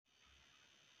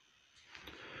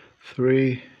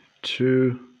Three,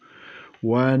 two,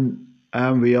 one,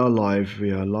 and we are live.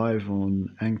 We are live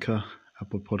on Anchor,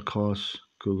 Apple Podcasts,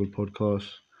 Google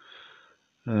Podcasts,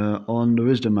 on the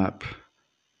Wisdom app.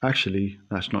 Actually,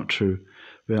 that's not true.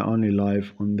 We are only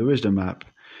live on the Wisdom app.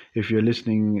 If you're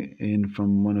listening in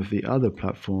from one of the other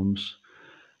platforms,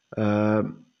 uh,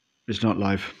 it's not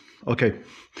live. Okay,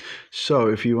 so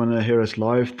if you want to hear us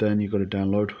live, then you've got to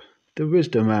download the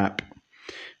Wisdom app.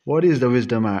 What is the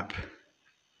Wisdom app?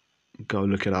 Go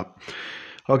look it up.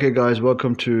 Okay, guys,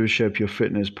 welcome to Shape Your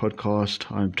Fitness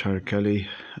podcast. I'm Tariq Kelly.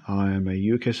 I am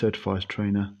a UK certified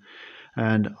trainer,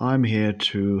 and I'm here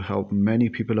to help many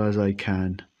people as I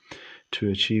can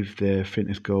to achieve their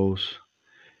fitness goals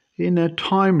in a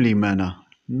timely manner,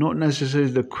 not necessarily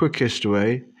the quickest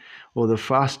way or the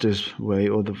fastest way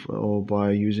or by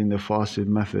using the fastest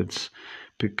methods,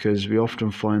 because we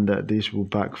often find that this will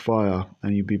backfire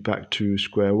and you'll be back to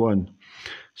square one.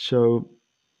 So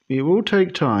it will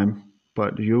take time,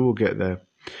 but you will get there.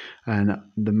 And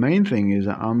the main thing is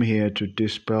that I'm here to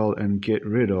dispel and get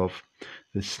rid of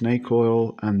the snake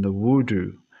oil and the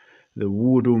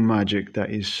voodoo magic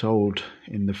that is sold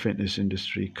in the fitness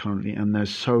industry currently. And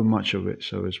there's so much of it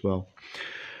so as well.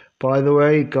 By the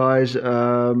way, guys,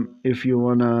 if you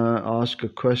want to ask a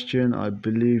question, I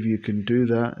believe you can do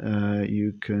that.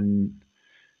 You can,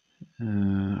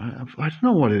 I don't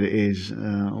know what it is.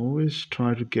 Always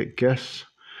try to get guests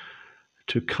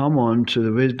to come on to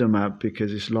the Wisdom app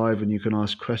because it's live and you can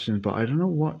ask questions, but I don't know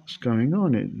what's going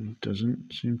on. It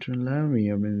doesn't seem to allow me.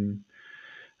 I'm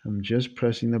just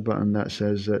pressing the button that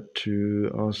says that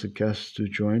to ask the guests to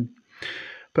join.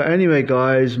 But anyway,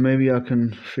 guys, maybe I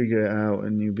can figure it out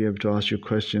and you'll be able to ask your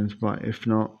questions. But if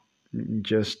not,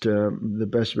 just the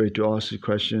best way to ask a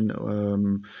question,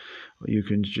 you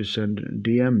can just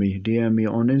DM me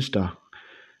on Insta.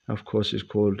 Of course, it's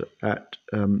called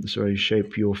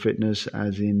Shape Your Fitness,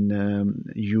 as in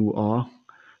you are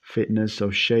fitness. So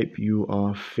Shape You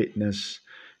Are Fitness,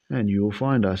 and you will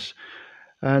find us.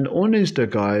 And on Insta,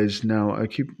 guys, now I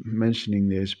keep mentioning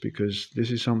this because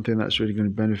this is something that's really going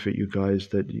to benefit you guys,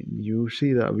 that you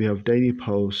see that we have daily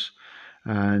posts,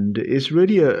 and it's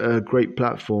really a great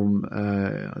platform,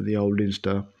 the old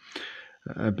Insta.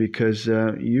 Because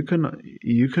you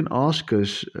can ask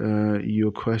us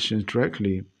your questions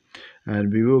directly,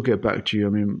 and we will get back to you. I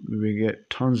mean, we get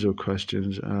tons of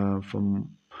questions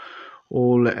from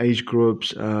all age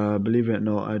groups. Believe it or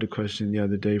not, I had a question the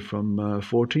other day from a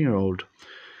 14-year-old.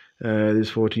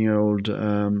 This 14-year-old,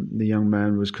 the young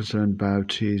man was concerned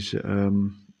about his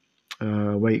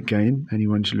weight gain, and he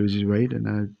wanted to lose his weight,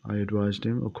 and I advised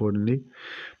him accordingly.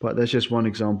 But that's just one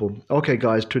example. Okay,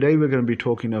 guys, today we're going to be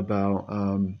talking about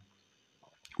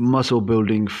muscle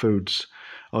building foods.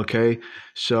 Okay,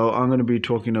 so I'm going to be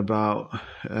talking about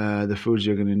the foods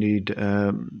you're going to need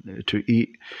to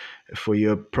eat for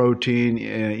your protein,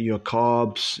 your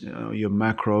carbs, your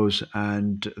macros,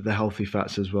 and the healthy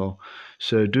fats as well.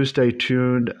 So do stay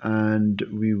tuned, and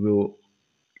we will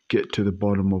get to the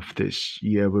bottom of this.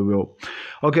 Yeah, we will.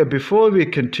 Okay, before we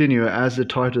continue, as the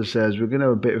title says, we're going to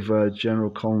have a bit of a general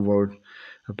convo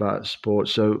about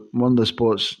sports. So one of the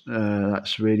sports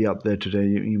that's really up there today,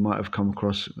 you might have come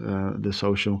across the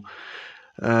social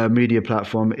media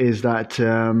platform, is that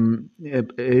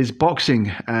is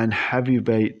boxing and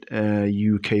heavyweight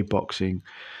UK boxing.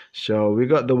 So we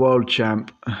got the world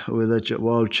champ, with a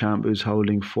world champ who's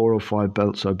holding 4 or 5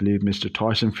 belts, I believe, Mr.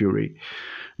 Tyson Fury.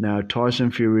 Now,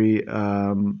 Tyson Fury,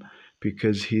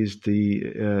 because he's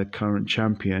the current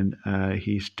champion,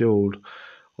 he still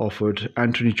offered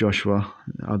Anthony Joshua,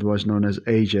 otherwise known as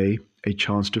AJ, a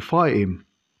chance to fight him.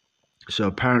 So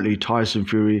apparently Tyson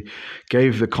Fury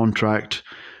gave the contract,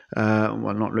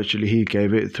 well, not literally he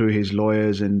gave it, through his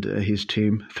lawyers and his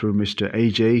team, through Mr.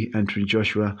 AJ, Anthony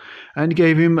Joshua, and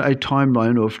gave him a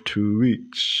timeline of 2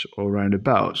 weeks or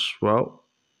roundabouts. Well,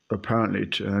 apparently,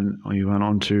 and he went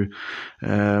on to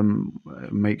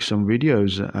make some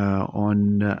videos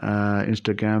on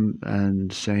Instagram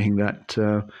and saying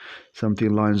that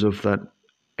something lines of that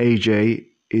AJ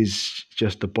is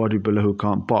just a bodybuilder who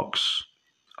can't box.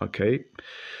 Okay.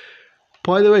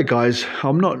 By the way, guys,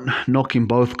 I'm not knocking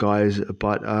both guys,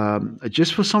 but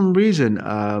just for some reason,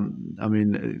 I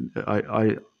mean,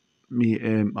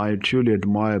 I truly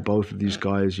admire both of these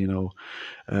guys,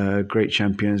 great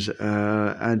champions.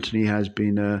 Anthony has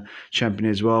been a champion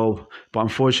as well, but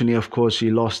unfortunately, of course,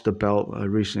 he lost the belt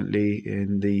recently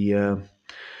in the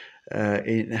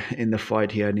in the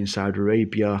fight he had in Saudi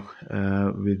Arabia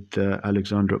with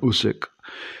Alexander Usyk.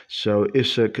 So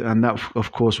Usyk, and that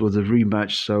of course was a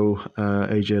rematch. So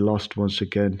AJ lost once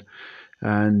again,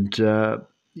 and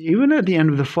even at the end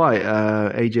of the fight,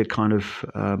 AJ kind of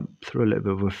threw a little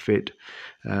bit of a fit.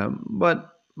 But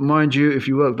mind you, if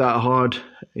you work that hard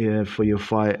for your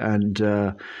fight and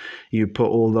you put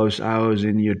all those hours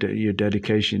in your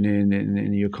dedication in,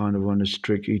 and you're kind of on a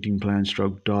strict eating plan,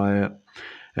 stroke diet,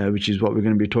 which is what we're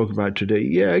going to be talking about today.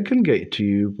 Yeah, it can get to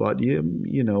you, but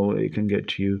it can get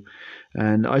to you.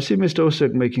 And I see Mr.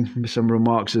 Usyk making some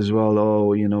remarks as well.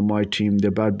 Oh, my team,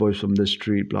 they're bad boys from the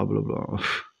street, blah blah blah.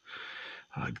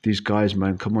 These guys,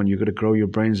 man, come on, you got to grow your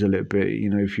brains a little bit.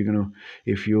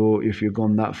 If you're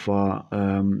gone that far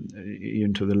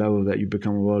into the level that you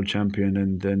become a world champion,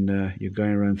 and then you're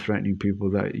going around threatening people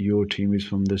that your team is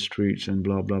from the streets and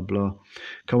blah blah blah.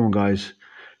 Come on, guys,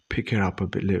 pick it up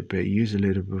little bit. Use a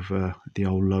little bit of the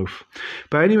old loaf.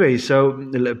 But anyway, so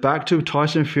back to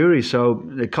Tyson Fury. So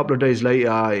a couple of days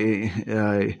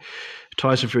later,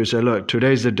 Tyson Fury said, "Look,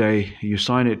 today's the day. You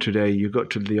sign it today. You got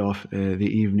to the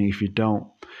evening. If you don't,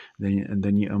 then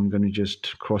I'm going to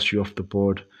just cross you off the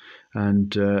board,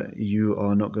 and you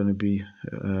are not going to be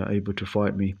able to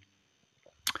fight me."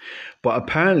 But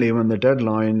apparently, when the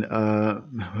deadline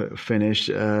finished,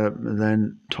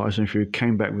 then Tyson Fury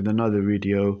came back with another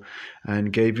video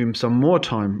and gave him some more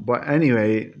time. But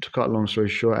anyway, to cut a long story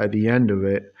short, at the end of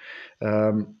it,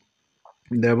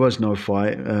 there was no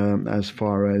fight as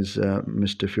far as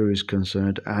Mr. Fury is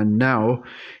concerned. And now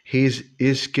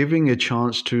is giving a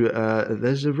chance to,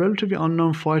 there's a relatively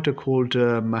unknown fighter called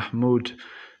Mahmoud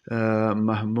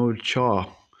Char.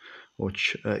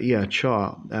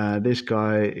 Char. This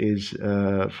guy is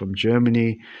from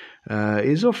Germany.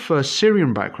 He's of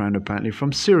Syrian background, apparently,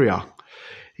 from Syria.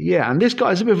 Yeah, and this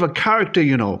guy is a bit of a character,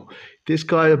 This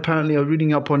guy, apparently, I was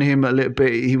reading up on him a little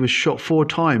bit. He was shot 4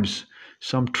 times.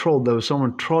 There was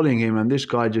someone trolling him, and this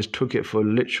guy just took it for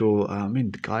literal. I mean,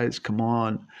 the guys, come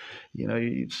on,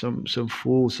 some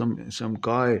fool, some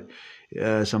guy,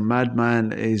 some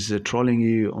madman is trolling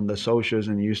you on the socials,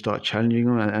 and you start challenging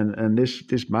him. And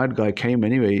this mad guy came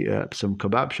anyway at some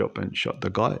kebab shop and shot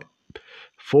the guy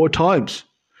 4 times,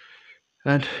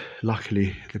 and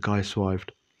luckily the guy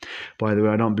survived. By the way,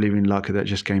 I don't believe in luck. That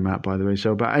just came out, by the way.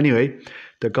 So, but anyway,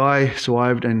 the guy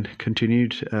survived and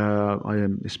continued. I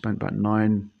spent about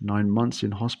nine months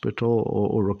in hospital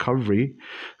or recovery,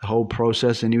 the whole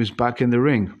process, and he was back in the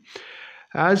ring.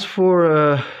 As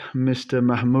for Mr.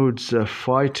 Mahmoud's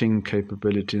fighting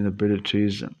capability and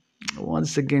abilities,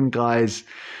 once again, guys,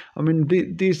 I mean,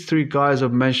 these 3 guys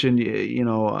I've mentioned,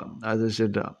 as I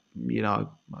said,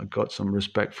 I got some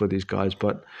respect for these guys,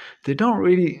 but they don't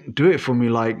really do it for me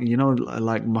like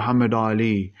Muhammad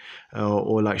Ali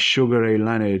or like Sugar Ray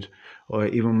Leonard or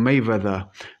even Mayweather.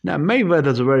 Now,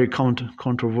 Mayweather's a very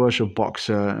controversial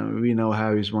boxer. We know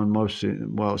how he's won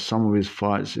some of his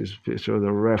fights. So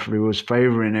the referee was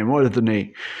favoring him, wasn't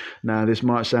he? Now, this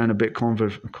might sound a bit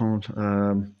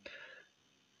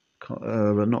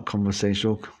not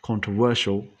conversational,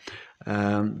 controversial,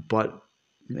 but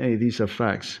hey, these are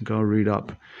facts. Go read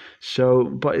up. So,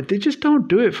 but they just don't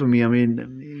do it for me. I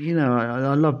mean,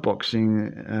 I love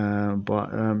boxing, but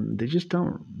they just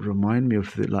don't remind me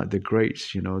of the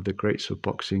greats. The greats of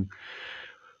boxing.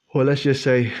 Well, let's just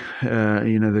say,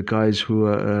 the guys who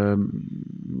are,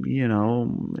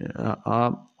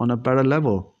 are on a better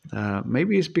level.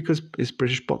 Maybe it's because it's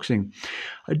British boxing.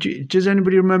 Does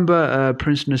anybody remember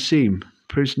Prince Naseem?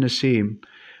 Prince Naseem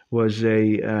was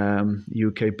a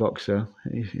UK boxer.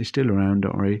 He's still around,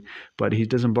 don't worry, but he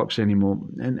doesn't box anymore.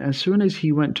 And as soon as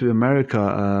he went to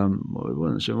America,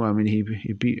 he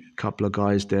beat a couple of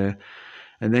guys there,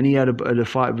 and then he had a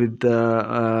fight with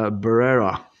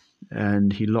Barrera,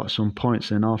 and he lost some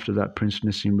points. And after that, Prince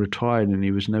Naseem retired, and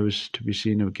he was never to be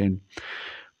seen again.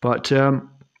 But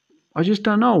I just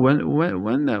don't know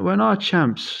when our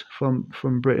champs from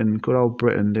Britain, good old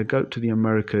Britain, they go to the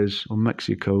Americas or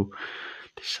Mexico.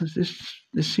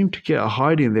 They seem to get a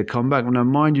hiding. They come back. Now,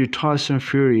 mind you, Tyson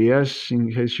Fury, yes, in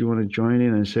case you want to join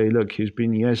in and say, look, he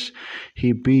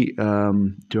beat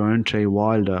Deontay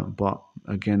Wilder. But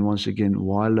once again,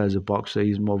 Wilder as a boxer,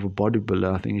 he's more of a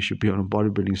bodybuilder. I think he should be on a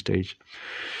bodybuilding stage.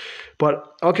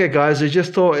 But, okay, guys, I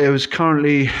just thought it was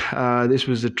currently, this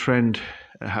was the trend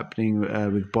happening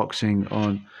with boxing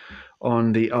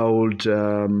on the old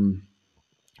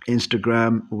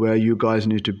Instagram, where you guys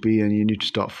need to be, and you need to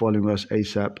start following us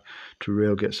ASAP to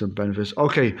really get some benefits.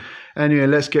 Okay, anyway,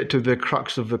 let's get to the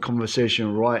crux of the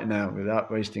conversation right now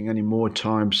without wasting any more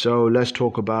time. So let's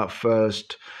talk about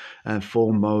first and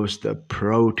foremost the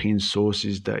protein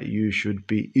sources that you should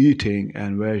be eating,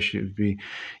 and where should be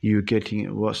you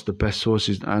getting, what's the best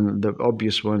sources. And the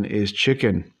obvious one is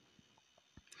chicken,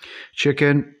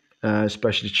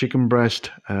 especially chicken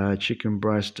breast. Chicken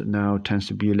breast now tends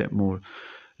to be a little more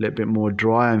little bit more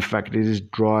dry. In fact, it is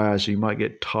drier, so you might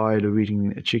get tired of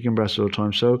eating chicken breast all the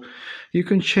time. So you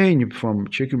can change from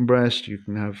chicken breast. You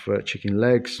can have chicken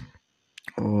legs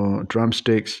or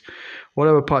drumsticks,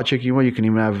 whatever part of chicken you want. You can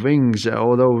even have wings,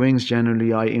 although wings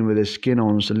generally are eaten with the skin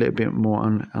on, so a little bit more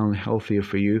unhealthier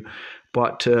for you.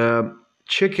 But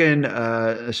chicken,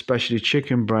 especially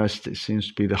chicken breast, it seems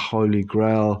to be the holy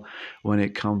grail when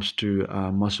it comes to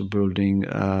muscle building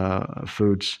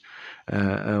foods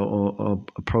or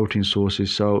protein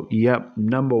sources. So, yep,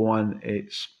 number one,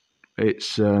 it's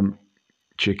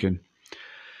chicken.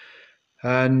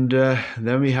 And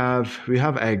then we have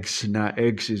eggs. Now,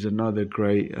 eggs is another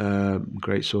great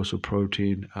source of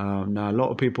protein. Now, a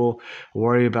lot of people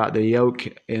worry about the yolk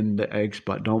in the eggs,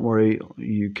 but don't worry.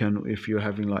 You can, if you're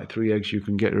having like 3 eggs, you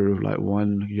can get rid of like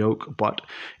 1 yolk. But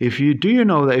if you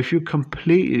know that if you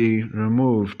completely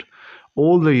removed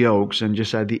all the yolks and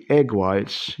just add the egg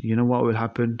whites, you know what will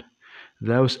happen?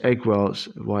 Those egg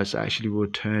whites actually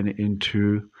will turn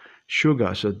into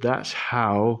sugar. So that's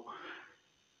how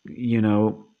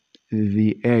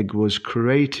the egg was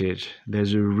created.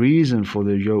 There's a reason for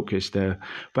the yolk is there.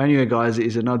 But anyway, guys, it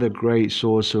is another great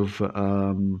source of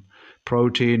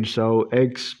protein. So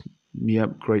eggs,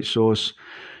 yep, great source.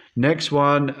 Next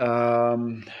one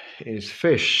is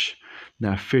fish.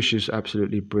 Now, fish is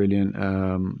absolutely brilliant.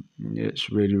 It's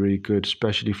really, really good,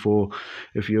 especially for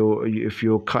if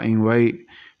you're cutting weight.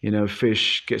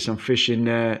 Fish. Get some fish in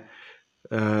there.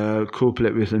 Couple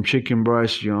it with some chicken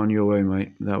breast, you're on your way,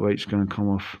 mate. That weight's going to come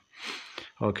off.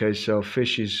 Okay, so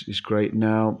fish is great.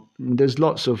 Now, there's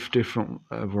lots of different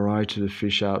varieties of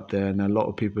fish out there, and a lot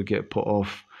of people get put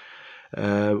off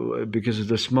because of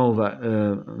the smell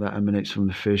that emanates from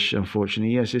the fish.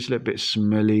 Unfortunately, yes, it's a little bit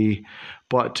smelly,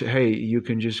 but hey, you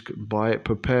can just buy it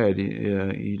prepared.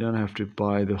 You don't have to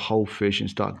buy the whole fish and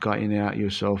start gutting it out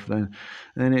yourself. Then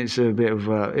it's a bit of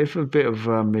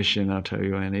a mission, I'll tell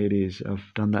you, and it is.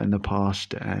 I've done that in the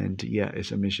past, and yeah,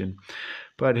 it's a mission.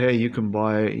 But hey, you can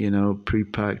buy it,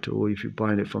 pre-packed, or if you're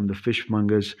buying it from the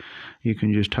fishmongers, you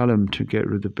can just tell them to get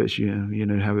rid of the bits,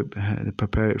 have it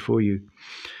prepare it for you.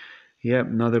 Yeah,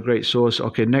 another great source.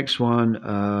 Okay, next one.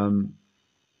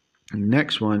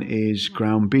 Next one is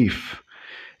ground beef.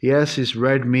 Yes, it's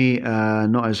red meat,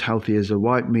 not as healthy as the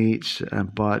white meats,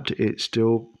 but it's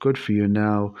still good for you.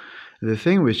 Now, the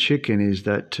thing with chicken is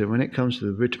that when it comes to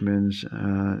the vitamins,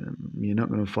 you're not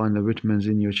going to find the vitamins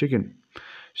in your chicken.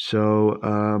 So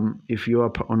if you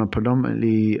are on a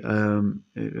predominantly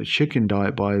chicken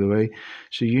diet, by the way,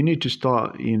 so you need to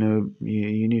start, you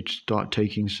need to start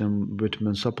taking some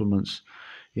vitamin supplements.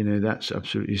 That's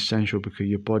absolutely essential because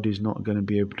your body's not going to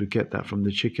be able to get that from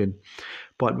the chicken.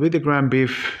 But with the ground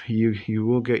beef, you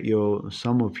will get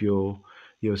some of your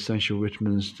essential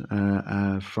vitamins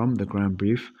from the ground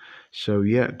beef. So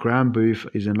yeah, ground beef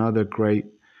is another great.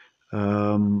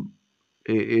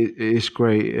 It's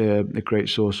great, a great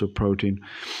source of protein.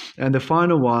 And the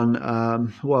final one,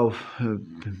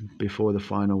 before the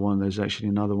final one, there's actually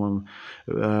another one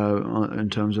in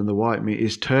terms of the white meat,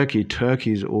 is turkey.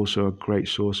 Turkey is also a great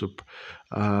source of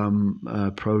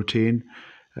protein.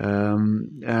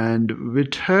 And with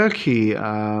turkey,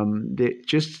 it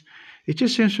just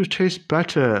seems to taste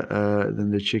better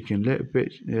than the chicken.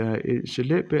 It's a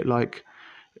little bit like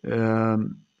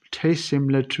tastes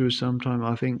similar to sometimes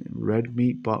I think red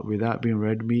meat, but without being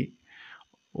red meat.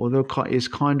 Although it's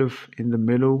kind of in the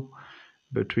middle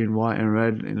between white and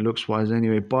red in looks wise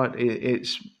anyway. But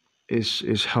it's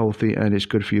healthy and it's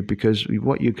good for you because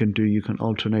what you can do, you can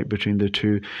alternate between the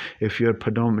two. If you're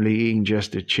predominantly eating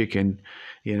just the chicken,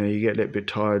 you get a little bit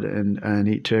tired and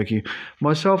eat turkey.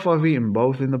 Myself, I've eaten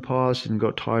both in the past and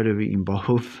got tired of eating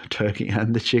both turkey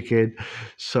and the chicken.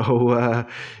 So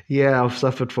yeah, I've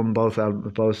suffered from both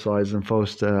sides, and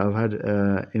I've had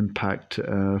impact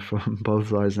from both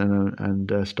sides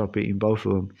and stopped eating both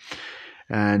of them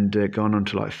and gone on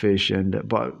to like fish.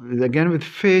 But again with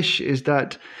fish is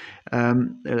that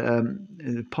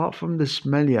apart from the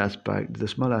smell aspect,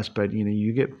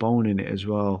 you get bone in it as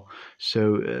well.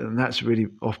 So that's really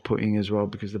off-putting as well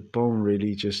because the bone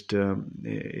really just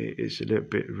it's a little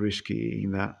bit risky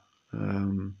eating that.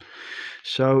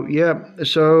 So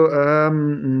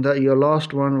that your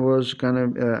last one was gonna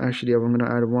actually I'm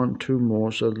gonna add 2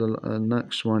 more. So the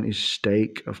next one is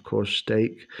steak, of course,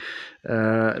 steak,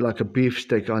 like a beef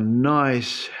steak, a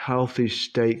nice healthy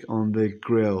steak on the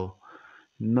grill.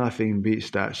 Nothing beats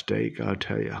that steak, I'll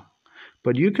tell you.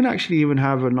 But you can actually even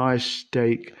have a nice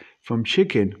steak from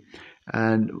chicken,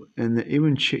 and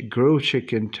even grilled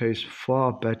chicken tastes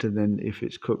far better than if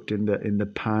it's cooked in the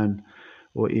pan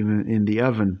or even in the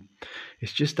oven.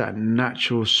 It's just that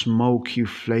natural smoky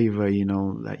flavor,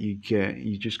 that you get.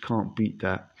 You just can't beat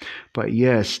that. But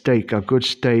yeah, steak, a good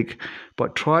steak.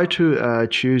 But try to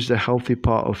choose the healthy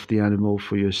part of the animal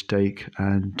for your steak.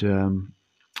 And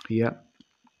yeah,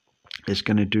 it's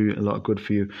going to do a lot of good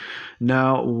for you.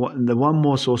 Now, the one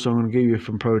more source I'm going to give you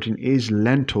from protein is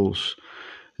lentils.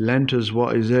 Lentils,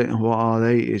 what is it? What are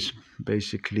they? It's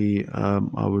basically,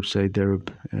 I would say they're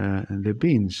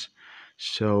beans.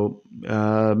 So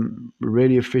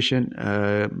really efficient.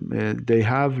 They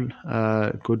have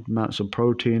good amounts of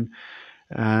protein,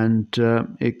 and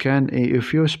it can,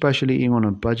 if you're especially eating on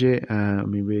a budget.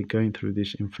 We're going through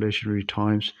these inflationary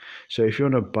times, so if you're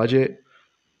on a budget,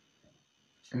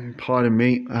 pardon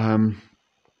me, a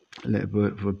little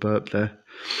bit of a burp there.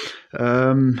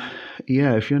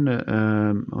 Yeah, if you're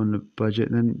on a budget,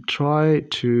 then try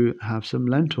to have some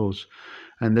lentils.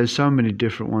 And there's so many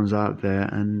different ones out there,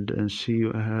 and see.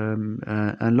 And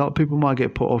a lot of people might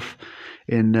get put off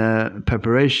in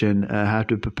preparation, how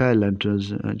to prepare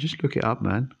lentils. Just look it up,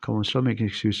 man. Come on, stop making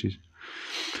excuses.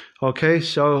 Okay,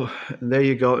 so there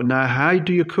you go. Now, how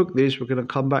do you cook this? We're going to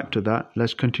come back to that.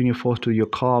 Let's continue forth to your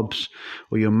carbs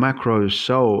or your macros.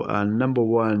 So, number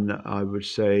one, I would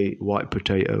say white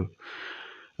potato.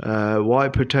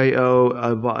 White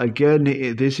potato, but again,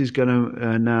 this is going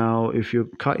to, now, if you're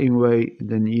cutting weight,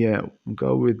 then yeah,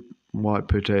 go with white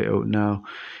potato. Now,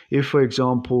 if, for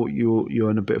example,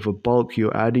 you're in a bit of a bulk,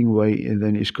 you're adding weight, and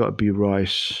then it's got to be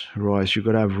rice. You've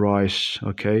got to have rice,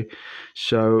 okay?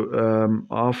 So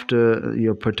after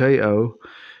your potato,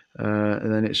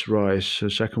 then it's rice. So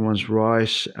second one's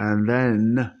rice, and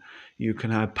then you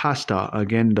can have pasta.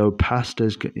 Again, though,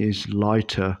 pasta is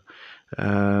lighter.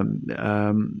 Because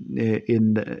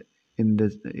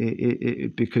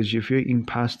if you're eating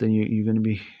pasta, you're going to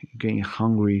be getting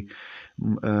hungry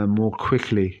more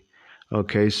quickly.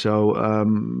 Okay, so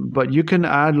but you can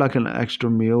add like an extra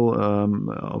meal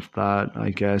of that, I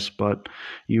guess. But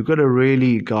you got to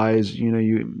really, guys,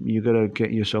 you got to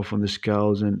get yourself on the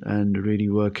scales and really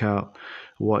work out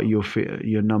what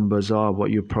your numbers are,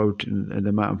 what your protein, the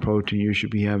amount of protein you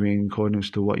should be having in accordance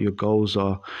to what your goals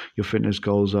are, your fitness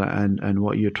goals are, and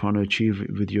what you're trying to achieve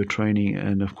with your training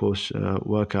and, of course,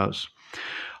 workouts.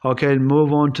 Okay,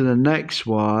 move on to the next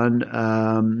one.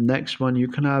 Next one, you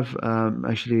can have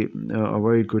actually a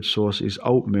very good source is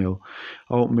oatmeal.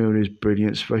 Oatmeal is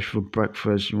brilliant, especially for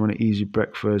breakfast. You want an easy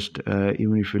breakfast,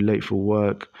 even if you're late for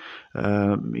work.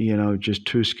 Just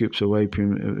 2 scoops of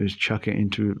oatmeal is chuck it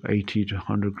into 80 to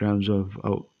 100 grams of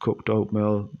cooked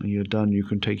oatmeal, and you're done. You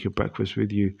can take your breakfast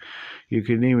with you. You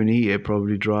can even eat it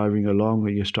probably driving along,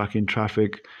 when you're stuck in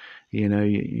traffic.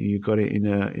 You got it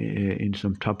in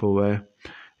some Tupperware.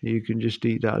 You can just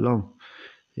eat that along.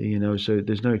 So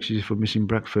there's no excuse for missing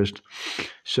breakfast.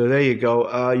 So there you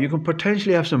go. You can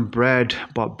potentially have some bread,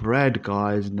 but bread,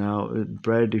 guys, now,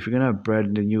 bread, if you're going to have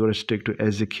bread, then you've got to stick to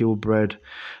Ezekiel bread.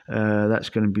 That's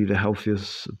going to be the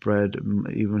healthiest bread,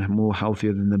 even more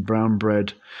healthier than the brown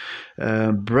bread.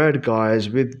 Bread, guys,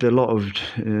 with a lot of,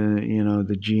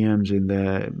 the GMs in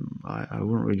there, I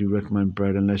wouldn't really recommend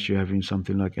bread unless you're having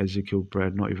something like Ezekiel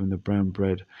bread, not even the brown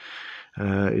bread.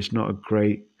 It's not a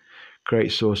great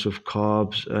source of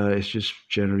carbs. It's just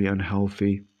generally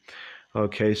unhealthy.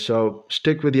 Okay, so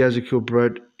stick with the Ezekiel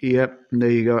bread. Yep, there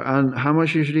you go. And how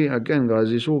much usually? Again,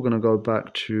 guys, it's all going to go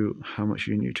back to how much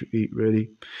you need to eat, really.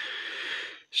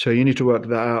 So you need to work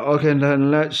that out. Okay, and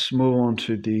then let's move on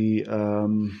to the.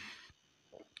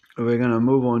 We're going to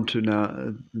move on to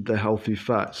now the healthy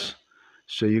fats.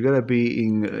 So you're going to be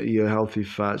eating your healthy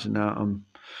fats. Now I'm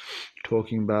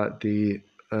talking about the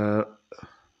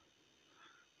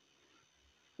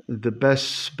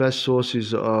best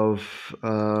sources of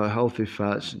healthy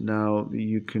fats. Now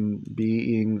you can be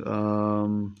eating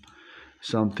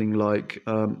something like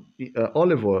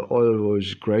olive oil. Olive oil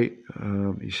is great.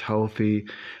 It's healthy,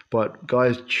 but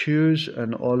guys, choose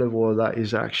an olive oil that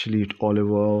is actually olive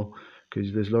oil,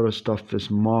 because there's a lot of stuff that's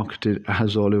marketed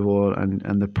as olive oil,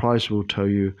 and the price will tell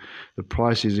you. The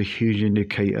price is a huge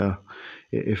indicator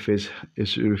if it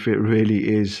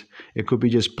really is. It could be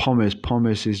just pomace.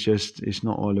 Pomace is just, it's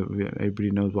not olive.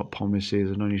 Everybody knows what pomace is.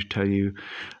 I don't need to tell you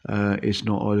it's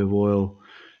not olive oil.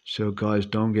 So guys,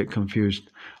 don't get confused.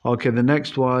 Okay, the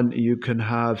next one, you can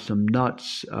have some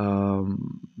nuts.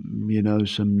 Some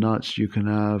nuts. You can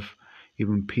have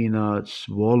even peanuts.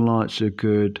 Walnuts are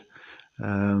good.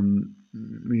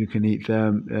 You can eat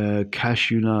them.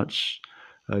 Cashew nuts,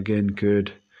 again,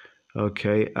 good.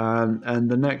 Okay, and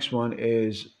the next one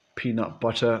is peanut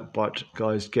butter, but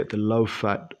guys, get the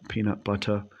low-fat peanut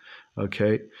butter.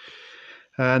 Okay,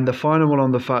 and the final one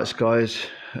on the fats, guys,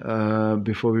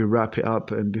 before we wrap it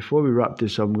up. And before we wrap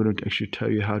this up, I'm going to actually tell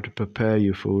you how to prepare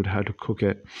your food, how to cook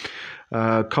it.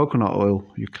 Coconut oil.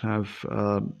 You can have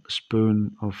a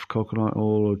spoon of coconut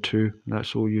oil or two.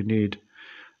 That's all you need,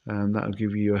 and that'll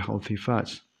give you your healthy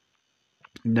fats.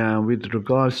 Now, with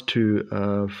regards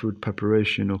to food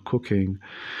preparation or cooking,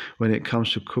 when it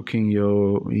comes to cooking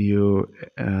your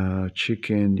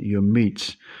chicken, your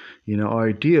meats,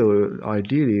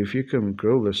 ideally, if you can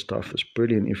grill this stuff, it's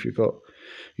brilliant. If you've got,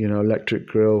 electric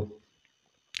grill,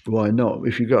 why not?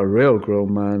 If you got a real grill,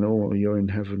 man, oh, you're in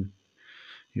heaven.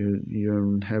 You're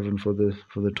in heaven for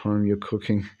the time you're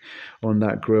cooking on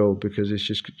that grill, because it's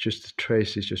just the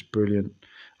trace is just brilliant.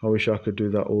 I wish I could do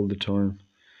that all the time.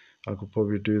 I could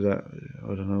probably do that.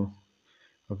 I don't know.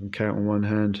 I can count on one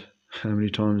hand how many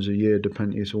times a year,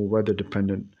 depending. It's all weather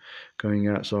dependent. Going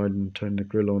outside and turning the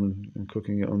grill on and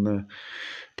cooking it on there.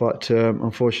 But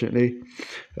unfortunately,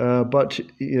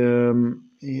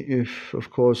 if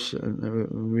of course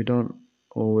we don't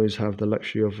always have the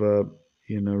luxury of a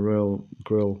real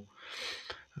grill,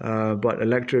 but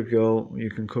electric grill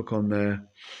you can cook on there.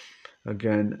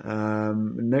 Again,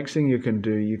 next thing you can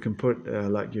do, you can put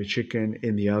like your chicken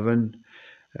in the oven.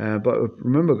 But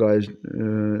remember, guys,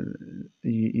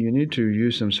 you need to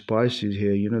use some spices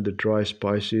here. The dry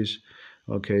spices.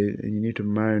 Okay, and you need to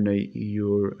marinate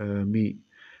your meat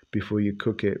before you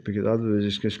cook it, because otherwise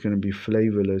it's just going to be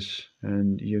flavorless,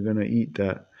 and you're going to eat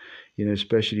that.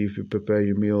 Especially if you prepare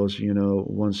your meals,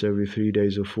 once every 3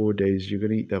 days or 4 days, you're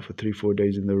going to eat that for 3-4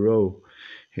 days in a row.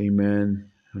 Hey,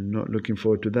 man, I'm not looking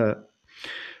forward to that.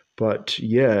 But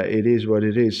yeah, it is what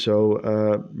it is. So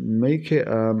make it,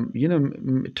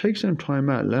 take some time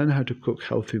out, learn how to cook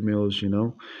healthy meals.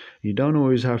 You don't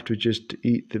always have to just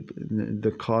eat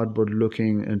the cardboard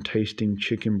looking and tasting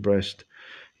chicken breast,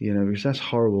 because that's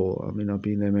horrible. I mean, I've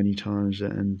been there many times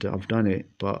and I've done it,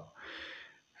 but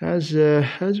as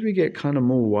we get kind of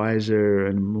more wiser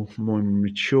and more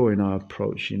mature in our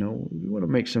approach, we want to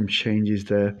make some changes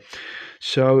there.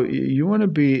 So you want to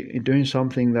be doing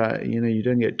something that you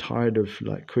don't get tired of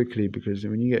like quickly, because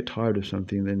when you get tired of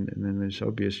something, then it's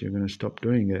obvious you're going to stop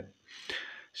doing it.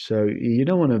 So you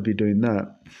don't want to be doing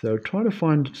that. So try to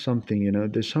find something.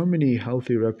 There's so many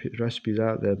healthy recipes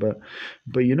out there, but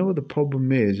what the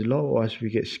problem is? A lot of us, we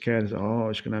get scared. Oh,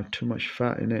 it's going to have too much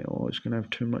fat in it, or it's going to have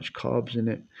too much carbs in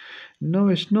it. No,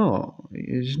 it's not.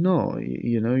 It's not.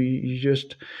 You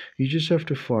just have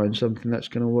to find something that's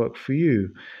going to work for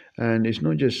you, and it's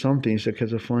not just something. It's a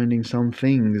case of finding some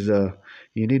things.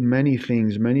 You need many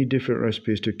things, many different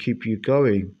recipes to keep you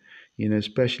going.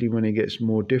 Especially when it gets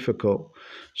more difficult.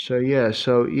 So yeah,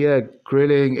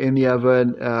 grilling in the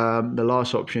oven. The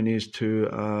last option is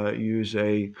to use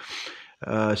a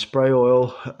spray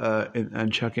oil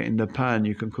and chuck it in the pan.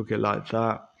 You can cook it like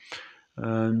that.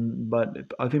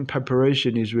 But I think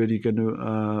preparation is really going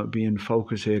to be in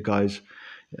focus here, guys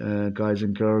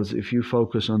and girls. If you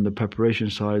focus on the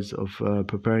preparation sides of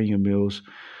preparing your meals,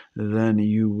 then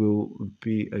you will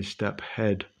be a step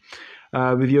ahead.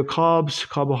 With your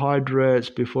carbohydrates,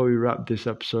 before we wrap this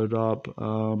episode up,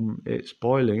 it's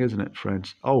boiling, isn't it,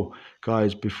 friends? Oh,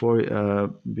 guys, before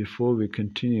we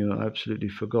continue, I absolutely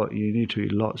forgot. You need to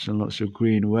eat lots and lots of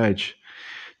green veg.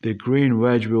 The green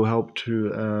veg will help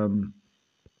to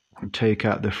take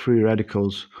out the free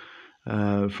radicals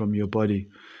from your body.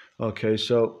 Okay,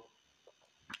 so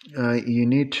you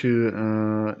need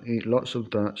to eat lots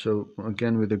of that. So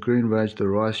again, with the green veg, the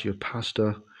rice, your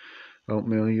pasta,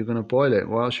 oatmeal, you're going to boil it.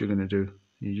 What else are you going to do?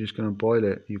 You're just going to boil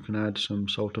it. You can add some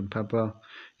salt and pepper.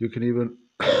 You can even,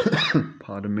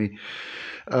 pardon me,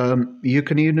 you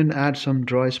can even add some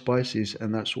dry spices,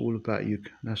 and that's all about you.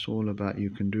 That's all about you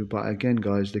can do. But again,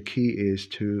 guys, the key is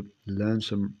to learn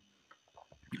some,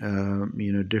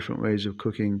 different ways of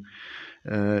cooking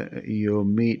your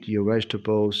meat, your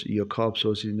vegetables, your carb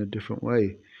sources in a different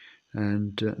way,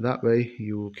 and that way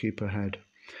you will keep ahead.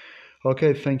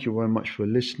 Okay, thank you very much for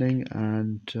listening,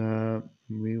 and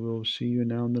we will see you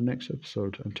now in the next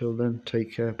episode. Until then,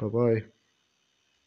 take care. Bye-bye.